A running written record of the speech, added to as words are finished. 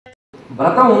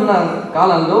వ్రతం ఉన్న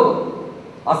కాలంలో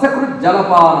అసకృత్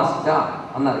జలపానశ్చ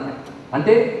అన్నారు.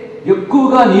 అంటే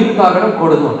ఎక్కువగా నీరు తాగడం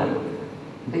కూడదు అన్నాడు.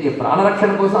 అంటే ఈ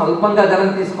ప్రాణరక్షణ కోసం అల్పంగా జలం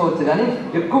తీసుకోవచ్చు కానీ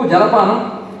ఎక్కువ జలపానం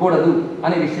కూడదు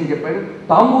అనే విషయం చెప్పాడు.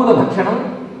 తాంబూల భక్షణం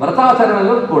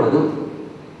వ్రతాచరణలో కూడదు,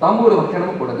 తాంబూల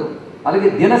భక్షణం కూడదు. అలాగే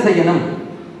దినశయనం,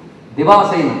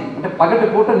 దివాశయనం అంటే పగటి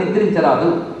పూట నిద్రించరాదు.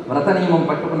 వ్రత నియమం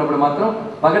పట్టుకున్నప్పుడు మాత్రం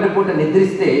పగటి పూట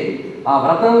నిద్రిస్తే ఆ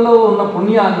వ్రతంలో ఉన్న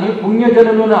పుణ్యాన్ని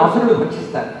పుణ్యజనులను అసురులు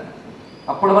భక్షిస్తారు.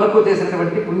 అప్పటి వరకు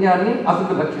చేసినటువంటి పుణ్యాన్ని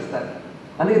అసురులు భక్షిస్తారు.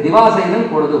 అందుకే దివాశయనం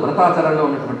కూడదు వ్రతాచరణలో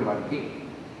ఉన్నటువంటి వాడికి.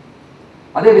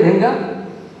 అదేవిధంగా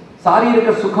శారీరక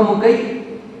సుఖముకై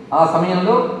ఆ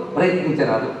సమయంలో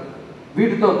ప్రయత్నించరాదు.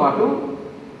 వీటితో పాటు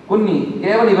కొన్ని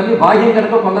కేవలం ఇవన్నీ బాహ్యం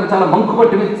కనుక కొందరు చాలా మంకు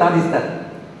పట్టి మీద సాధిస్తారు,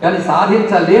 కానీ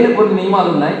సాధించలేని కొన్ని నియమాలు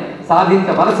ఉన్నాయి,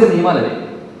 సాధించవలసిన నియమాలు అవి.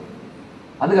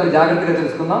 అందుకే అవి జాగ్రత్తగా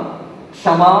తెలుసుకుందాం.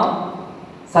 క్షమ,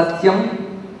 సత్యం,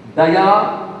 దయా,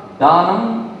 దానం,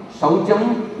 శౌచం,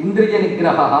 ఇంద్రియ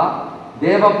నిగ్రహ,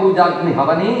 దేవపూజాగ్ని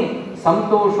హవనే,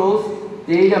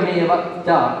 సంతోషోస్తేయమేవ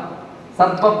చ,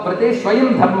 సర్వవ్రతే స్వయం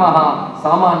ధర్మ,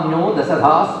 సామాన్యో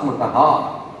దశధా స్మృత.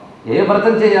 ఏ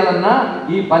వ్రతం చేయాలన్నా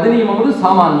ఈ 10 నియమములు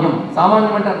సామాన్యం.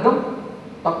 సామాన్యం అంటే అర్థం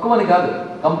తక్కువని కాదు,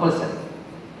 కంపల్సరీ,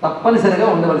 తప్పనిసరిగా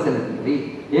ఉండవలసినది.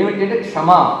 ఏమిటంటే క్షమ,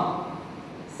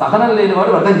 సహనం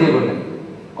లేనివాడు వ్రతం చేయకూడదు.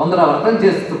 కొందరు ఆ వ్రతం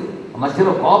చేస్తూ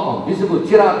మధ్యలో కోపం, విసుగు,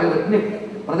 చిరాకు ఇవన్నీ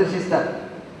ప్రదర్శిస్తారు.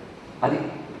 అది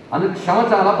అందుకు క్షమ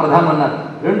చాలా ప్రధానం అన్నారు.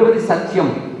 రెండవది సత్యం.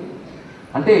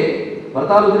 అంటే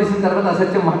వ్రతాలు వదిలేసిన తర్వాత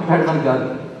అసత్యం మాట్లాడడం కాదు.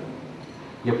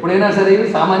 ఎప్పుడైనా సరే ఇవి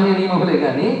సామాన్య నియమములే,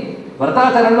 కానీ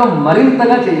వ్రతాచరణలో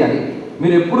మరింతగా చేయాలి.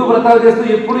 మీరు ఎప్పుడు వ్రతాలు చేస్తూ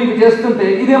ఎప్పుడు ఇవి చేస్తుంటే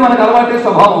ఇదే మనకు అలవాటే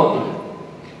స్వభావం అవుతుంది.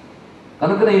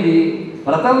 కనుకనే ఇది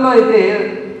వ్రతంలో అయితే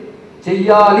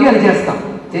చెయ్యాలి అని చేస్తాం,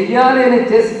 చెయ్యాలి అని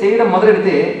చేయడం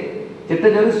మొదలెడితే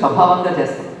చిట్టజలు స్వభావంగా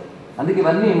చేస్తాం. అందుకే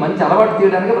ఇవన్నీ మంచి అలవాటు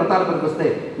తీయడానికి వ్రతాలు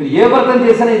పనికొస్తాయి. మీరు ఏ వ్రతం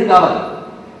చేసినా ఇది కావాలి.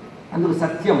 అందుకు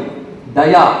సత్యం,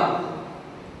 దయ,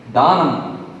 దానం,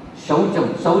 శౌచం.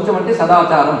 శౌచం అంటే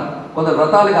సదాచారం. కొందరు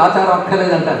వ్రతాలకి ఆచారం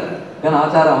అక్కర్లేదంటారు, కానీ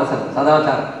ఆచారం అవసరం,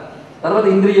 సదాచారం. తర్వాత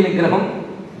ఇంద్రియ నిగ్రహం,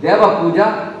 దేవ పూజ.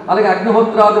 అలాగే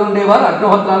అగ్నిహోత్రాదులు ఉండేవారు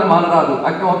అగ్నిహోత్రాలు మానరాదు.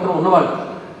 అగ్నిహోత్రం ఉన్నవాళ్ళు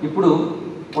ఇప్పుడు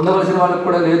ఉండవలసిన వాళ్ళకి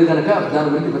కూడా లేదు కనుక దాని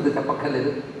గురించి పెద్ద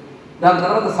చెప్పక్కర్లేదు. దాని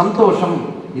తర్వాత సంతోషం,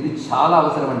 ఇది చాలా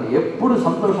అవసరం అండి. ఎప్పుడు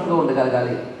సంతోషంగా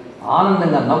ఉండగలగాలి,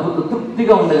 ఆనందంగా నవ్వుతూ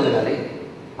తృప్తిగా ఉండగలగాలి.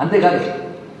 అంతేకాదు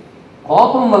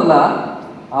కోపం వల్ల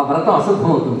ఆ వ్రతం అశుద్ధం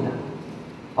అవుతుంది.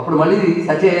 అప్పుడు మళ్ళీ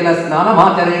సచేల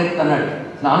స్నానమాచరేత్ అన్నాడు,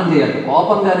 స్నానం చేయాలి.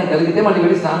 కోపంగానే కలిగితే మళ్ళీ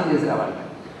వెళ్ళి స్నానం చేసి రావాలి.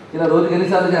 ఇలా రోజుకి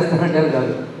ఎన్నిసార్లు చేస్తానంటే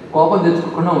కాదు, కోపం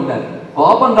తెచ్చుకోకుండా ఉండాలి.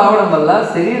 కోపం రావడం వల్ల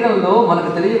శరీరంలో మనకు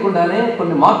తెలియకుండానే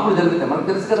కొన్ని మార్పులు జరుగుతాయి. మనకు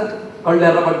తెలుసు కదా, కళ్ళు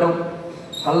ఎర్రబడ్డం,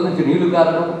 కళ్ళ నుంచి నీళ్లు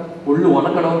కారడం, ఒళ్ళు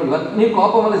వణకడం, ఇవన్నీ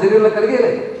కోపం వల్ల శరీరంలో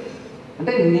కలిగేలేదు.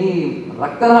 అంటే నీ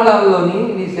రక్తనాళాల్లోని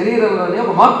నీ శరీరంలోని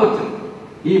ఒక మార్పు వచ్చింది.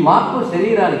 ఈ మార్పు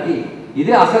శరీరానికి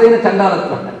ఇదే అసలైన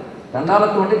చండాలత్వం అంటే.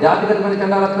 చండాలత్వం అంటే జాతిగతమైన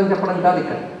చండాలత్వం చెప్పడం కాదు,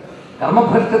 ఇక్కడ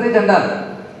కర్మభ్రష్టతే చండాలం.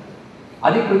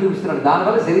 అది ఇక్కడ చూపిస్తున్నాడు.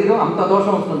 దానివల్ల శరీరం అంత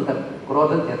దోషం వస్తుంది కదా,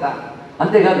 క్రోధం చేత.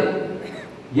 అంతేకాదు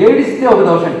ఏడిస్తే ఒక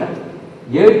దోషం అంట,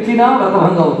 ఏడ్చినా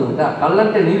వ్రతభంగం అవుతుందట.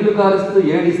 కళ్ళంటే నీళ్లు కారుస్తూ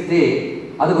ఏడిస్తే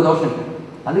అదొక దోషం అంట.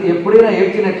 అందుకే ఎప్పుడైనా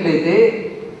ఏడ్చినట్లయితే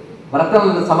వ్రతం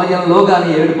సమయంలో కానీ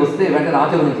ఏడుపు వస్తే వెంటనే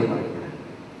ఆచరణ చేయమని,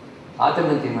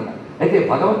 ఆచరణ చేయమన్నారు. అయితే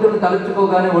భగవంతుడిని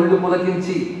తలుచుకోగానే ఒళ్ళు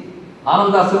పులకించి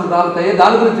ఆనందాశ్రులు రాలుతాయే,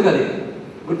 దాని గురించి కదా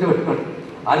గుర్తుపెట్టుకోండి.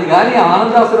 అది కానీ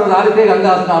ఆనందాశ్రులు రాలితే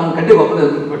గంగా స్నానం కంటే గొప్పది,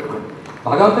 గుర్తుపెట్టుకోండి.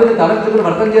 భగవంతుడిని తలుచుకుని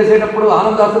వ్రతం చేసేటప్పుడు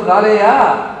ఆనందాశ్రులు రాలేయా,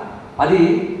 అది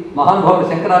మహానుభావుడు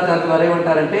శంకరాచార్య వారు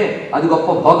ఏమంటారంటే అది గొప్ప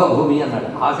భోగభూమి అన్నాడు.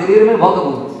 ఆ శరీరమే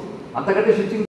భోగభూమి, అంతకంటే శుచి